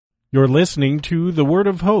You're listening to The Word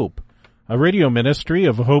of Hope, a radio ministry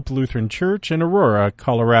of Hope Lutheran Church in Aurora,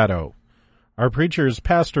 Colorado. Our preacher is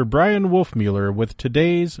Pastor Bryan Wolfmueller with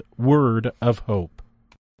today's Word of Hope.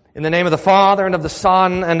 In the name of the Father, and of the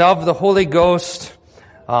Son, and of the Holy Ghost.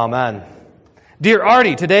 Amen. Dear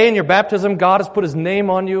Artie, today in your baptism, God has put His name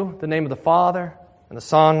on you, the name of the Father, and the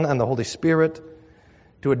Son, and the Holy Spirit,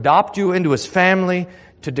 to adopt you into His family,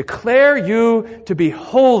 to declare you to be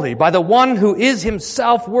holy by the one who is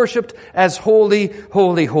Himself worshipped as holy,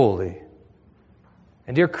 holy, holy.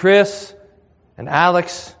 And dear Chris and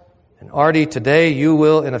Alex and Artie, today you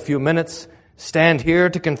will, in a few minutes, stand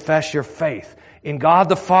here to confess your faith in God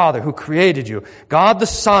the Father who created you, God the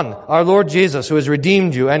Son, our Lord Jesus, who has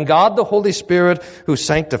redeemed you, and God the Holy Spirit who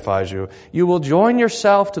sanctifies you. You will join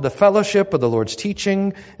yourself to the fellowship of the Lord's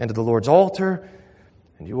teaching and to the Lord's altar,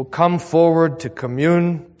 and you will come forward to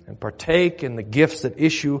commune and partake in the gifts that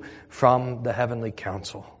issue from the heavenly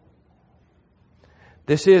council.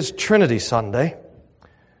 This is Trinity Sunday,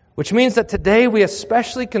 which means that today we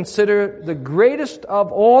especially consider the greatest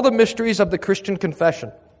of all the mysteries of the Christian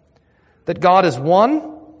confession. That God is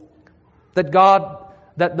one, that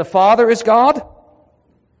the Father is God,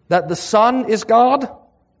 that the Son is God,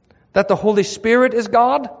 that the Holy Spirit is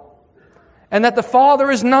God, and that the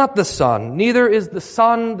Father is not the Son. Neither is the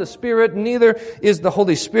Son the Spirit, neither is the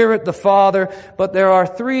Holy Spirit the Father, but there are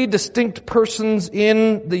three distinct persons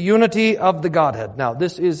in the unity of the Godhead. Now,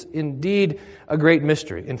 this is indeed a great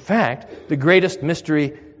mystery. In fact, the greatest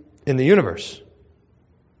mystery in the universe.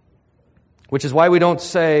 Which is why we don't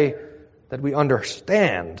say that we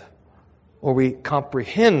understand or we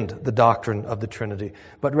comprehend the doctrine of the Trinity,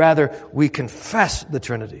 but rather we confess the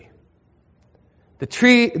Trinity.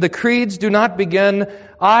 The creeds do not begin,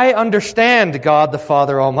 I understand God the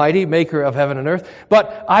Father Almighty, maker of heaven and earth,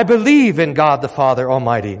 but I believe in God the Father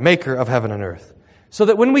Almighty, maker of heaven and earth. So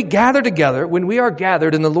that when we gather together, when we are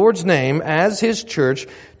gathered in the Lord's name as His church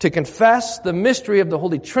to confess the mystery of the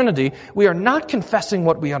Holy Trinity, we are not confessing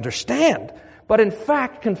what we understand, but in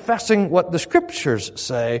fact confessing what the Scriptures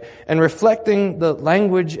say and reflecting the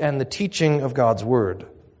language and the teaching of God's Word.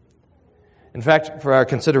 In fact, for our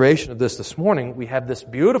consideration of this morning, we have this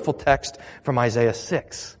beautiful text from Isaiah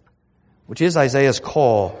 6, which is Isaiah's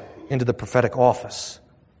call into the prophetic office,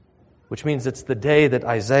 which means it's the day that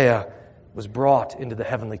Isaiah was brought into the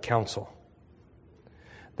heavenly council.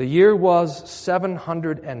 The year was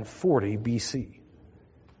 740 BC.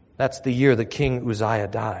 That's the year that King Uzziah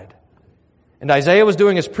died. And Isaiah was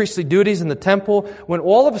doing his priestly duties in the temple when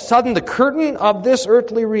all of a sudden the curtain of this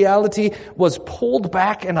earthly reality was pulled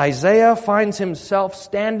back and Isaiah finds himself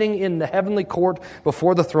standing in the heavenly court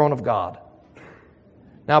before the throne of God.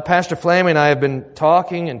 Now, Pastor Flammy and I have been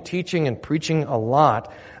talking and teaching and preaching a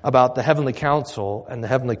lot about the heavenly council and the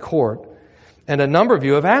heavenly court. And a number of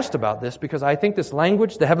you have asked about this because I think this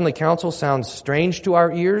language, the heavenly council, sounds strange to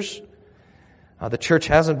our ears. The church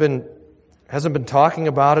hasn't been talking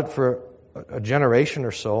about it for a generation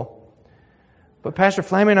or so. But Pastor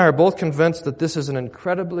Flammy and I are both convinced that this is an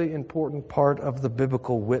incredibly important part of the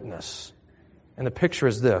biblical witness. And the picture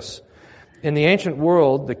is this. In the ancient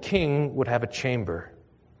world, the king would have a chamber,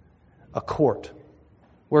 a court,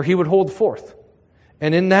 where he would hold forth.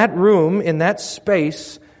 And in that room, in that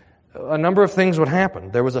space, a number of things would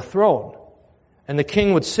happen. There was a throne. And the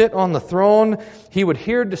king would sit on the throne, he would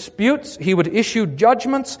hear disputes, he would issue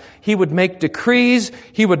judgments, he would make decrees,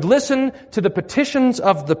 he would listen to the petitions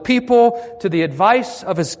of the people, to the advice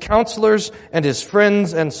of his counselors and his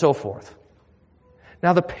friends, and so forth.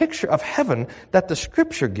 Now, the picture of heaven that the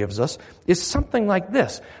Scripture gives us is something like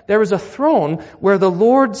this. There is a throne where the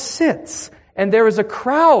Lord sits, and there is a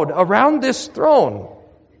crowd around this throne.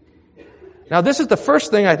 Now, this is the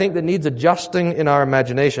first thing I think that needs adjusting in our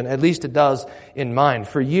imagination. At least it does in mine.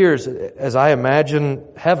 For years, as I imagine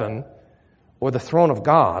heaven or the throne of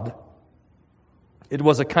God, it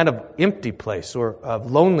was a kind of empty place or a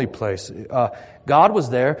lonely place. God was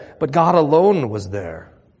there, but God alone was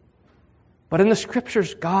there. But in the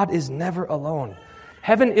Scriptures, God is never alone.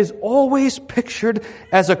 Heaven is always pictured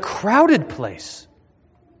as a crowded place.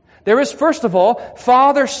 There is, first of all,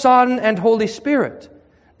 Father, Son, and Holy Spirit.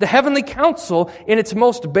 The heavenly council, in its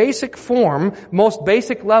most basic form, most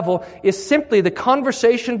basic level, is simply the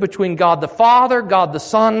conversation between God the Father, God the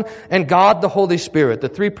Son, and God the Holy Spirit, the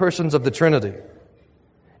three persons of the Trinity.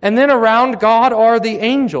 And then around God are the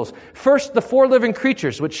angels. First, the four living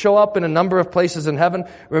creatures, which show up in a number of places in heaven.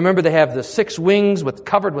 Remember, they have the 6 wings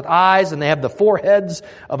covered with eyes, and they have the 4 heads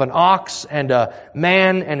of an ox and a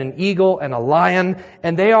man and an eagle and a lion.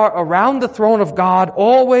 And they are around the throne of God,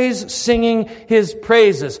 always singing His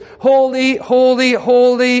praises. Holy, holy,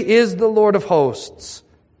 holy is the Lord of hosts.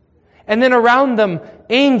 And then around them,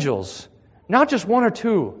 angels. Not just one or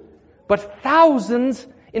two, but thousands.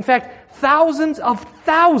 In fact, thousands of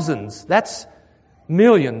thousands. That's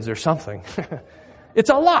millions or something. It's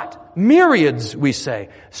a lot. Myriads, we say.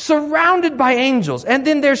 Surrounded by angels. And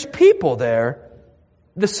then there's people there.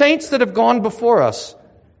 The saints that have gone before us.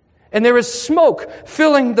 And there is smoke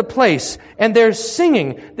filling the place. And there's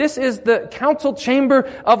singing. This is the council chamber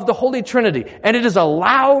of the Holy Trinity. And it is a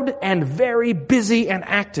loud and very busy and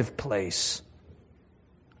active place.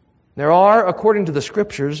 There are, according to the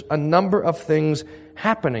Scriptures, a number of things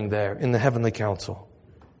happening there in the heavenly council.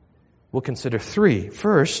 We'll consider three.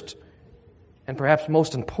 First, and perhaps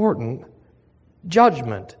most important,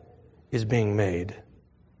 judgment is being made.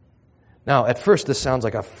 Now, at first, this sounds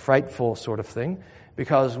like a frightful sort of thing,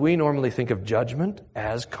 because we normally think of judgment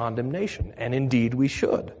as condemnation, and indeed we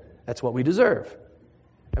should. That's what we deserve.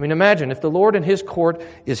 I mean, imagine if the Lord in His court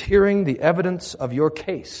is hearing the evidence of your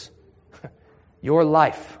case, your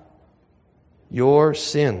life, your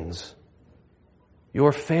sins,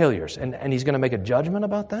 your failures, and He's going to make a judgment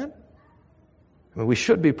about that? I mean, we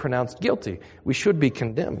should be pronounced guilty. We should be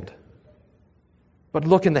condemned. But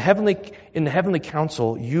look, in the heavenly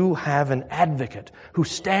council, you have an advocate who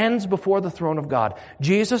stands before the throne of God,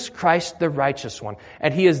 Jesus Christ, the righteous one.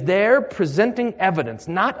 And He is there presenting evidence,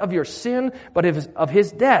 not of your sin, but of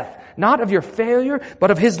His death. Not of your failure,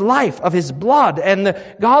 but of His life, of His blood. And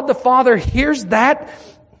God the Father hears that,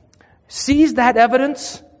 sees that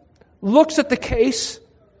evidence, looks at the case,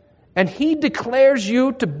 and He declares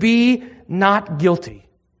you to be not guilty,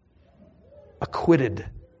 acquitted.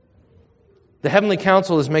 The heavenly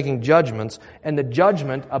council is making judgments, and the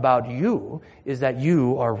judgment about you is that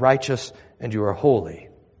you are righteous and you are holy.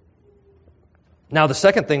 Now, the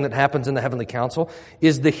second thing that happens in the heavenly council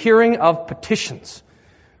is the hearing of petitions,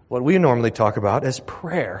 what we normally talk about as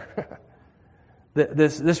prayer.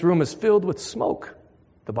 This room is filled with smoke,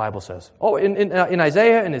 the Bible says. Oh, in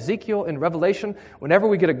Isaiah and Ezekiel and Revelation, whenever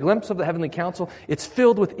we get a glimpse of the heavenly council, it's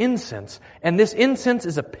filled with incense. And this incense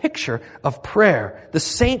is a picture of prayer. The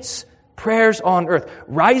saints' prayers on earth,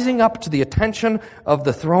 rising up to the attention of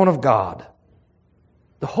the throne of God.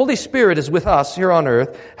 The Holy Spirit is with us here on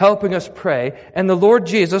earth, helping us pray, and the Lord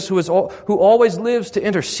Jesus, who always lives to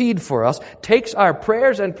intercede for us, takes our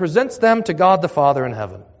prayers and presents them to God the Father in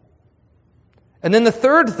heaven. And then the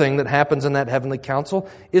third thing that happens in that heavenly council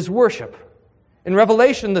is worship. In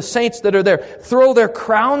Revelation, the saints that are there throw their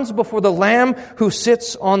crowns before the Lamb who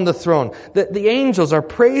sits on the throne. The angels are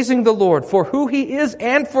praising the Lord for who He is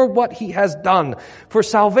and for what He has done, for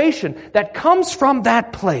salvation that comes from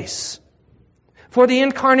that place, for the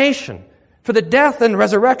incarnation, for the death and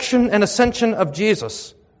resurrection and ascension of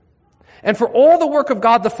Jesus, and for all the work of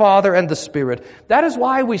God the Father and the Spirit. That is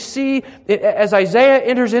why we see, as Isaiah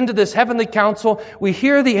enters into this heavenly council, we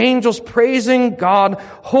hear the angels praising God,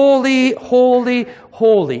 holy, holy,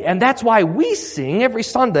 holy. And that's why we sing every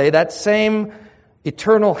Sunday that same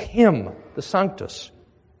eternal hymn, the Sanctus,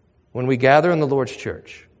 when we gather in the Lord's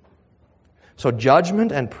church. So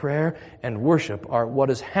judgment and prayer and worship are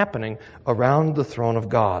what is happening around the throne of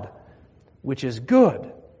God, which is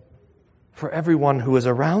good for everyone who is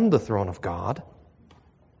around the throne of God.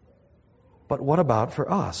 But what about for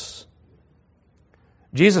us?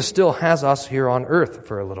 Jesus still has us here on earth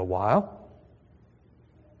for a little while.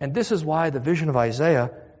 And this is why the vision of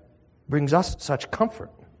Isaiah brings us such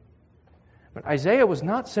comfort. But Isaiah was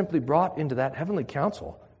not simply brought into that heavenly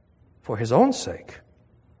council for his own sake,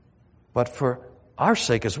 but for our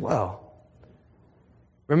sake as well.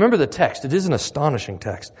 Remember the text. It is an astonishing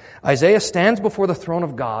text. Isaiah stands before the throne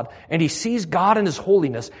of God, and he sees God in His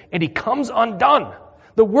holiness, and he comes undone.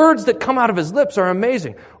 The words that come out of his lips are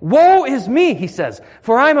amazing. Woe is me, he says,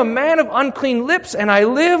 for I am a man of unclean lips, and I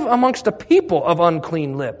live amongst a people of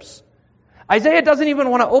unclean lips. Isaiah doesn't even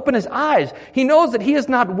want to open his eyes. He knows that he is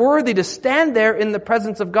not worthy to stand there in the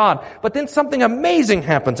presence of God. But then something amazing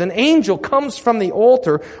happens. An angel comes from the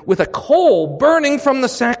altar with a coal burning from the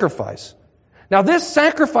sacrifice. Now this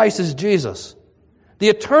sacrifice is Jesus, the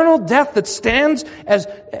eternal death that stands as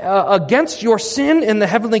against your sin in the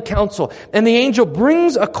heavenly council. And the angel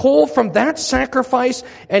brings a coal from that sacrifice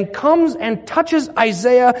and comes and touches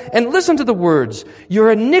Isaiah. And listen to the words. Your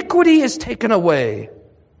iniquity is taken away.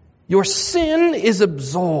 Your sin is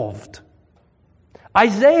absolved.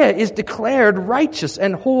 Isaiah is declared righteous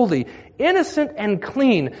and holy, innocent and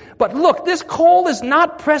clean. But look, this coal is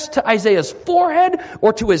not pressed to Isaiah's forehead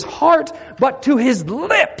or to his heart, but to his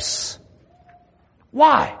lips.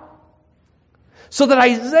 Why? So that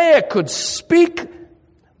Isaiah could speak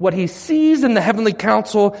what he sees in the heavenly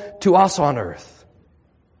council to us on earth.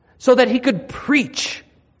 So that he could preach.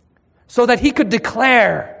 So that he could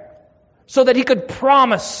declare. so that he could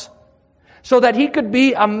promise, so that he could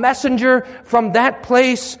be a messenger from that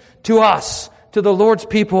place to us, to the Lord's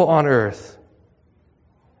people on earth.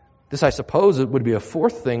 This, I suppose, it would be a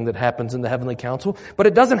fourth thing that happens in the heavenly council, but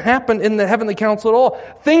it doesn't happen in the heavenly council at all.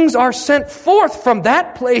 Things are sent forth from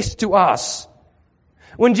that place to us.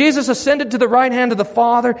 When Jesus ascended to the right hand of the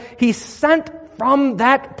Father, he sent from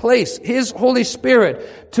that place his Holy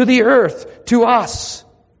Spirit to the earth, to us.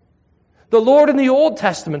 The Lord in the Old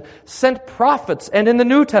Testament sent prophets, and in the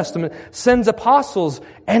New Testament sends apostles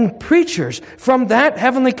and preachers from that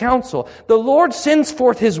heavenly council. The Lord sends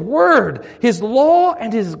forth his word, his law,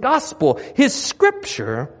 and his gospel, his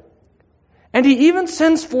scripture, and he even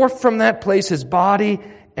sends forth from that place his body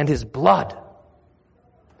and his blood,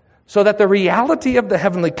 so that the reality of the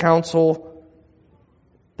heavenly council,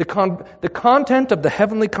 the content of the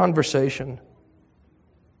heavenly conversation,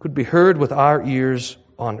 could be heard with our ears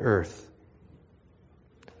on earth.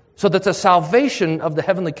 So that the salvation of the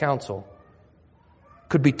heavenly council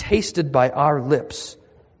could be tasted by our lips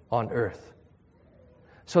on earth.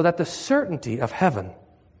 So that the certainty of heaven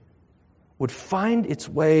would find its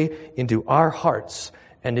way into our hearts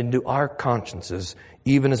and into our consciences,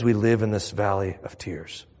 even as we live in this valley of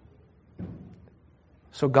tears.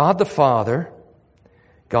 So God the Father,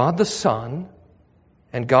 God the Son,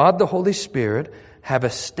 and God the Holy Spirit have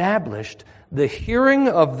established the hearing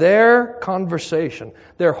of their conversation,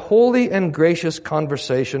 their holy and gracious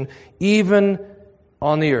conversation, even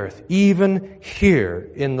on the earth, even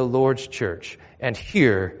here in the Lord's church, and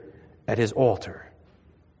here at his altar.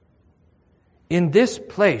 In this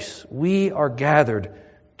place, we are gathered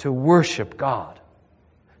to worship God,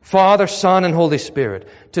 Father, Son, and Holy Spirit,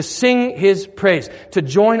 to sing his praise, to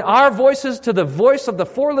join our voices to the voice of the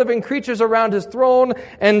four living creatures around his throne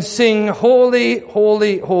and sing, Holy,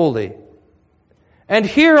 Holy, Holy. And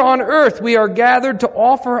here on earth we are gathered to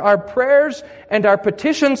offer our prayers and our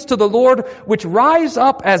petitions to the Lord, which rise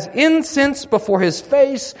up as incense before his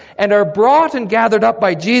face and are brought and gathered up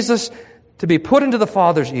by Jesus to be put into the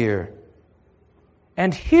Father's ear.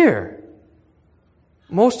 And here,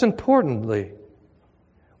 most importantly,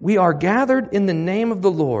 we are gathered in the name of the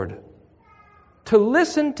Lord to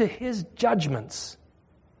listen to his judgments,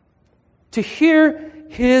 to hear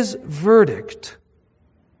his verdict.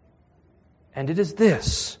 And it is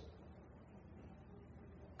this: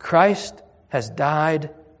 Christ has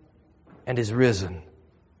died and is risen.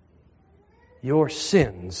 Your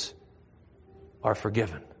sins are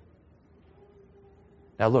forgiven.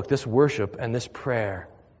 Now look, this worship and this prayer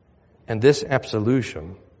and this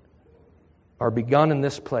absolution are begun in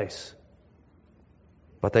this place,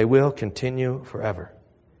 but they will continue forever.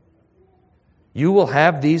 You will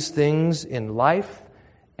have these things in life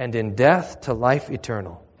and in death to life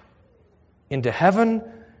eternal, into heaven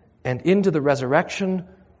and into the resurrection,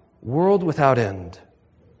 world without end.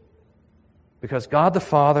 Because God the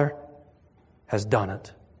Father has done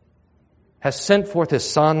it, has sent forth his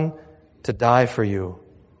Son to die for you.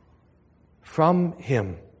 From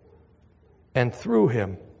him and through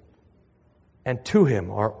him and to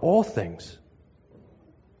him are all things.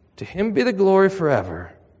 To him be the glory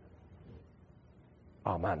forever.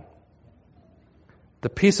 Amen. The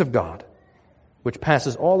peace of God, which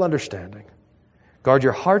passes all understanding, guard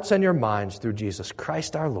your hearts and your minds through Jesus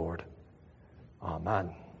Christ our Lord.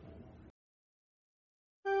 Amen.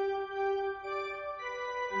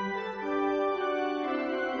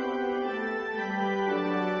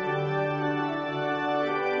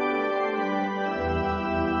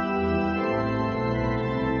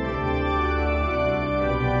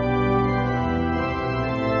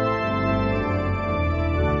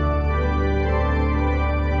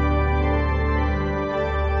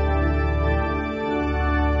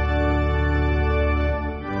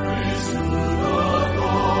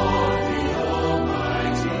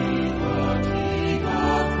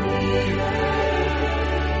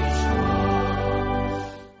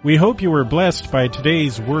 We hope you were blessed by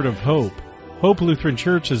today's Word of Hope. Hope Lutheran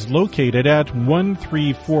Church is located at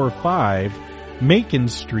 1345 Macon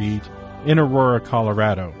Street in Aurora,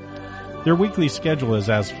 Colorado. Their weekly schedule is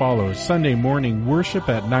as follows: Sunday morning worship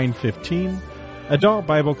at 9:15, adult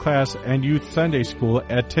Bible class and youth Sunday school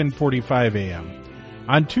at 10:45 a.m.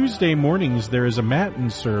 On Tuesday mornings there is a Matin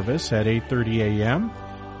service at 8:30 a.m.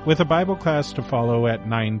 with a Bible class to follow at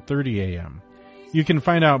 9:30 a.m. You can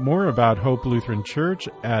find out more about Hope Lutheran Church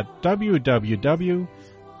at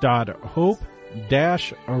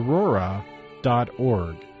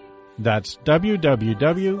www.hope-aurora.org. That's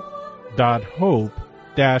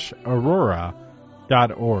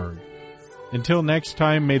www.hope-aurora.org. Until next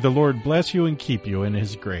time, may the Lord bless you and keep you in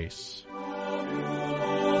his grace.